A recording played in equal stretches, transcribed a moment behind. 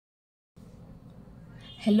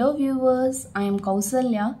Hello viewers, I am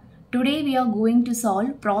Kausalya. Today we are going to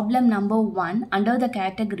solve problem number 1 under the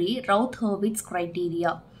category Routh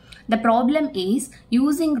criteria. The problem is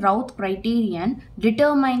using Routh criterion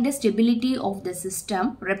determine the stability of the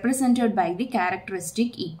system represented by the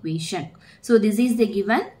characteristic equation. So this is the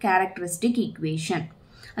given characteristic equation.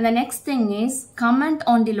 And the next thing is comment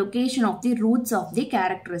on the location of the roots of the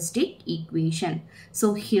characteristic equation.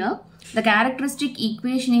 So here the characteristic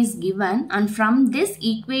equation is given and from this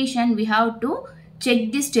equation we have to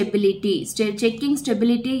check the stability. Checking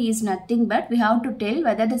stability is nothing but we have to tell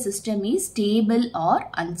whether the system is stable or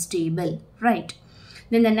unstable, right?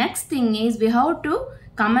 Then the next thing is we have to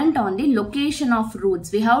comment on the location of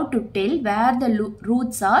roots. We have to tell where the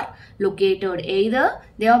roots are located. Either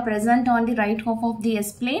they are present on the right half of the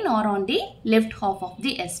S-plane or on the left half of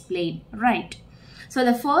the S-plane, right? So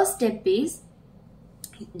the first step is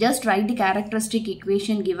just write the characteristic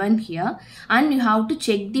equation given here and you have to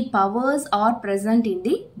check the powers are present in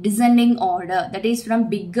the descending order, that is from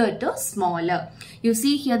bigger to smaller. You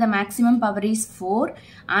see here the maximum power is 4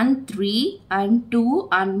 and 3 and 2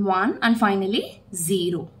 and 1 and finally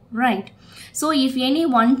 0, right? So if any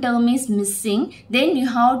one term is missing, then you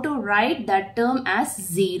have to write that term as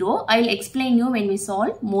 0. I'll explain you when we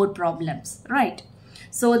solve more problems, right?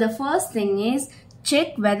 So the first thing is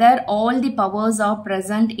check whether all the powers are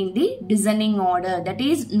present in the descending order. That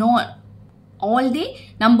is, all the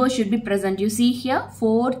numbers should be present. You see here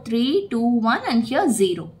 4, 3, 2, 1 and here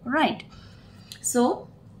 0, right? So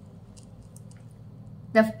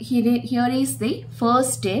here is the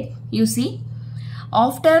first step. You see,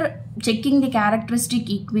 after checking the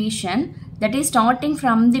characteristic equation, that is starting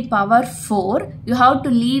from the power 4, you have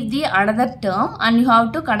to leave the another term and you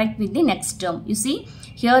have to connect with the next term. You see,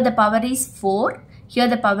 here the power is 4. Here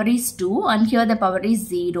the power is 2 and here the power is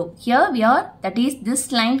 0. Here we are, that is this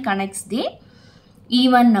line connects the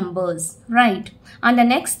even numbers, right? And the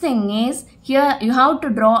next thing is here you have to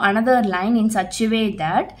draw another line in such a way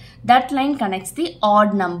that that line connects the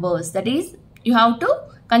odd numbers. That is, you have to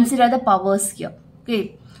consider the powers here.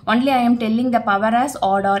 Okay, only I am telling the power as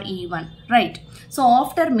odd or even, right? So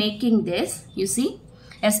after making this, you see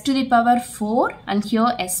s to the power 4 and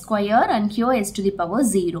here s square and here s to the power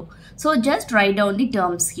 0. So just write down the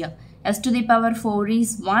terms here. S to the power 4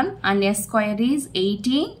 is 1 and s square is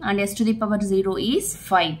 18 and s to the power 0 is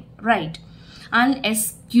 5, right? And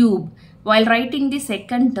s cube. While writing the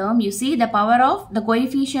second term, you see the power of the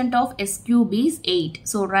coefficient of s cube is 8.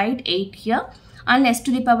 So write 8 here and s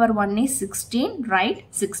to the power 1 is 16, write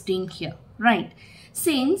 16 here, right?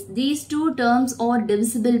 Since these two terms are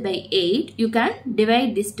divisible by 8, you can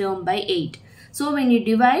divide this term by 8. So when you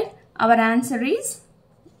divide, our answer is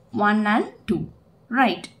 1 and 2,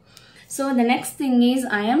 right? So the next thing is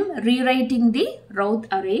I am rewriting the Routh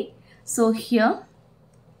array. So here,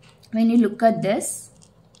 when you look at this,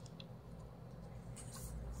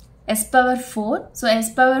 s power 4. So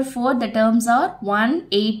s power 4, the terms are 1,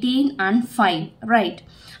 18 and 5, right?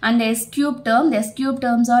 And the s cube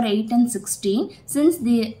terms are 8 and 16. Since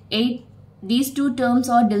these two terms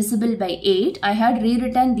are divisible by 8, I had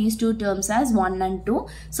rewritten these two terms as 1 and 2.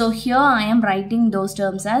 So here I am writing those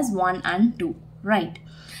terms as 1 and 2, right?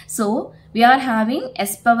 So we are having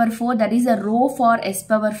s power 4, that is a row for s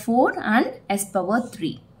power 4 and s power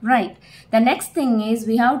 3, right? The next thing is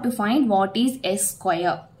we have to find what is s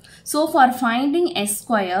square. So for finding s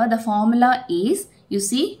square, the formula is, you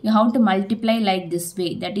see, you have to multiply like this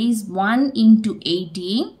way. That is 1 into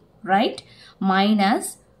 18, right?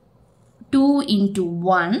 Minus 2 into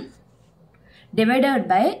 1 divided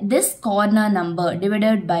by this corner number,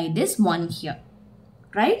 divided by this 1 here,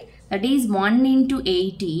 right? That is 1 into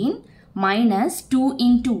 18 minus 2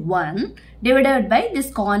 into 1 divided by this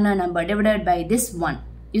corner number, divided by this 1.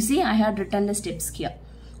 You see, I had written the steps here.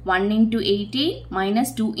 1 into 18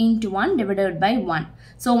 minus 2 into 1 divided by 1.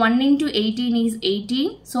 So 1 into 18 is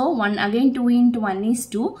 18. So 1 again 2 into 1 is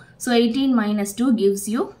 2. So 18 minus 2 gives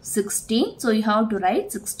you 16. So you have to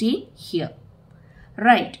write 16 here.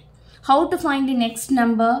 Right. How to find the next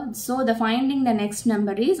number? So the finding the next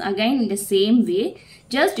number is again in the same way.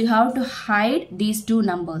 Just you have to hide these two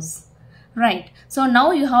numbers. Right. So now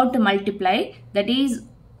you have to multiply. That is,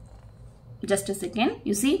 just a second.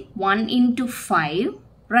 You see 1 into 5.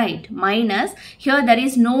 Right, minus, here there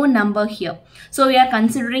is no number here. So we are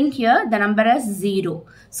considering here the number as 0.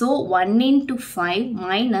 So 1 into 5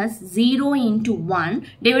 minus 0 into 1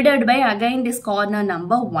 divided by again this corner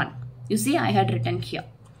number 1. You see, I had written here.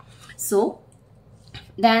 So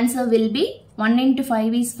the answer will be 1 into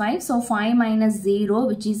 5 is 5. So 5 minus 0,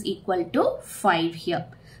 which is equal to 5 here.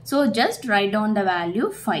 So just write down the value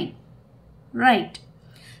 5. Right.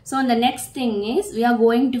 So the next thing is we are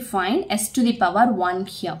going to find s to the power 1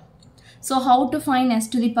 here. So how to find s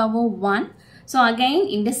to the power 1? So again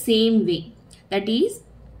in the same way, that is,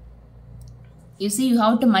 you see you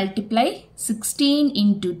have to multiply 16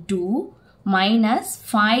 into 2 minus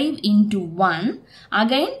 5 into 1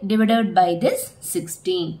 again divided by this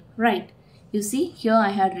 16, right? You see here I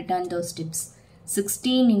had written those steps.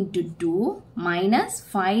 16 into 2 minus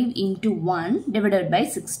 5 into 1 divided by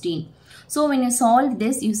 16. So when you solve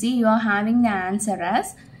this, you see you are having the answer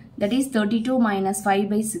as, that is 32 minus 5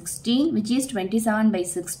 by 16, which is 27 by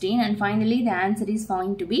 16, and finally the answer is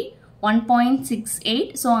found to be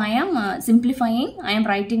 1.68. So I am simplifying, I am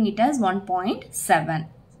writing it as 1.7,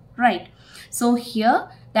 right? So here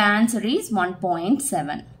the answer is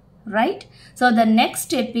 1.7. right? So the next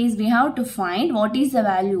step is we have to find what is the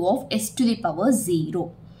value of s to the power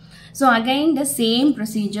 0. So again the same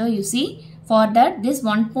procedure, you see, for that this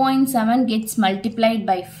 1.7 gets multiplied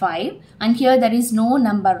by 5 and here there is no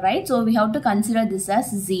number, right? So we have to consider this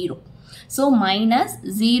as 0. So minus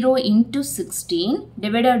 0 into 16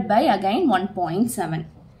 divided by again 1.7.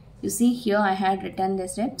 You see here I had written the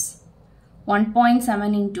steps.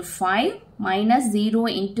 1.7 into 5 minus 0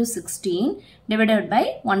 into 16 divided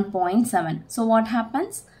by 1.7. So what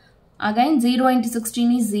happens? Again 0 into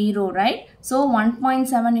 16 is 0, right? So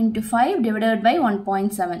 1.7 into 5 divided by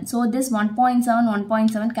 1.7. So this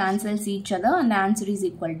 1.7 cancels each other and the answer is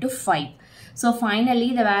equal to 5. So finally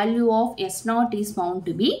the value of S0 is found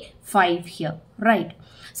to be 5 here, right?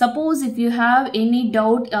 Suppose if you have any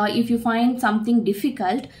doubt, if you find something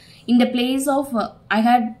difficult, in the place of I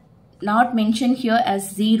had not mentioned here as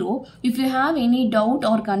 0. If you have any doubt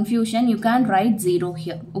or confusion, you can write 0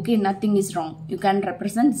 here. Okay, nothing is wrong. You can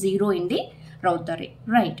represent 0 in the Routh array,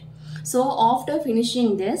 right? So after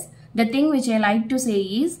finishing this, the thing which I like to say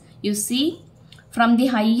is, you see, from the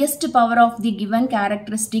highest power of the given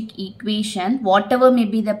characteristic equation, whatever may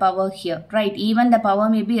be the power here, right? Even the power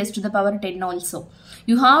may be s to the power 10 also.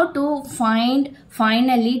 You have to find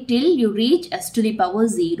finally till you reach s to the power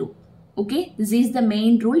 0. Okay, this is the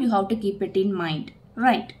main rule, you have to keep it in mind,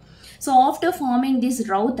 right? So after forming this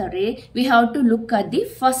Routh array, we have to look at the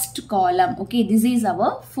first column. Okay, this is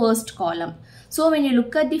our first column. So when you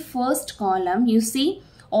look at the first column, you see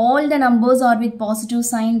all the numbers are with positive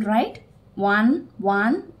sign, right? 1,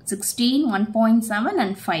 1, 16, 1.7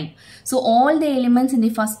 and 5. So all the elements in the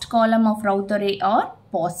first column of Routh array are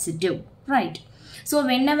positive, right? So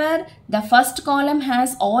whenever the first column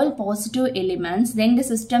has all positive elements, then the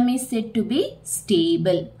system is said to be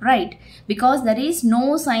stable, right? Because there is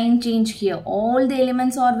no sign change here. All the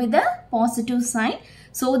elements are with a positive sign.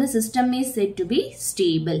 So the system is said to be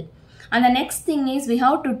stable. And the next thing is we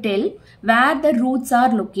have to tell where the roots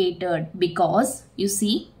are located, because you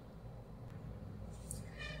see,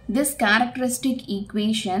 this characteristic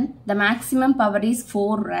equation, the maximum power is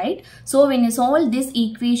 4, right? So when you solve this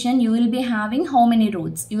equation, you will be having how many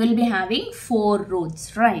roots? You will be having 4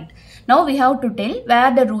 roots, right? Now we have to tell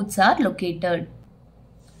where the roots are located.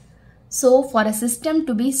 So for a system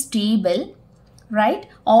to be stable, right,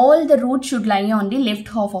 all the roots should lie on the left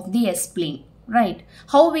half of the S-plane. Right.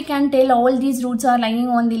 How we can tell all these roots are lying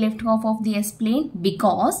on the left half of the S-plane?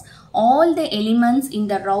 Because all the elements in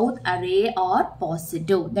the Routh array are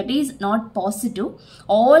positive. That is not positive.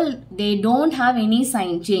 All, they don't have any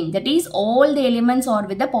sign change. That is all the elements are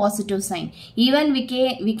with a positive sign. Even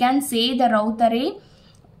we can say the Routh array,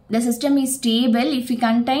 the system is stable if we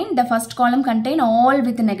contain, the first column contain all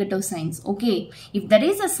with negative signs. Okay. If there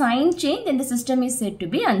is a sign change, then the system is said to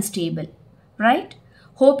be unstable. Right.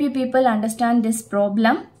 Hope you people understand this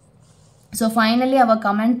problem. So finally our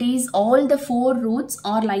comment is all the 4 roots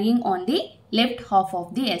are lying on the left half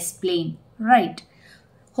of the S-plane. Right.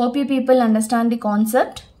 Hope you people understand the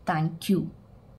concept. Thank you.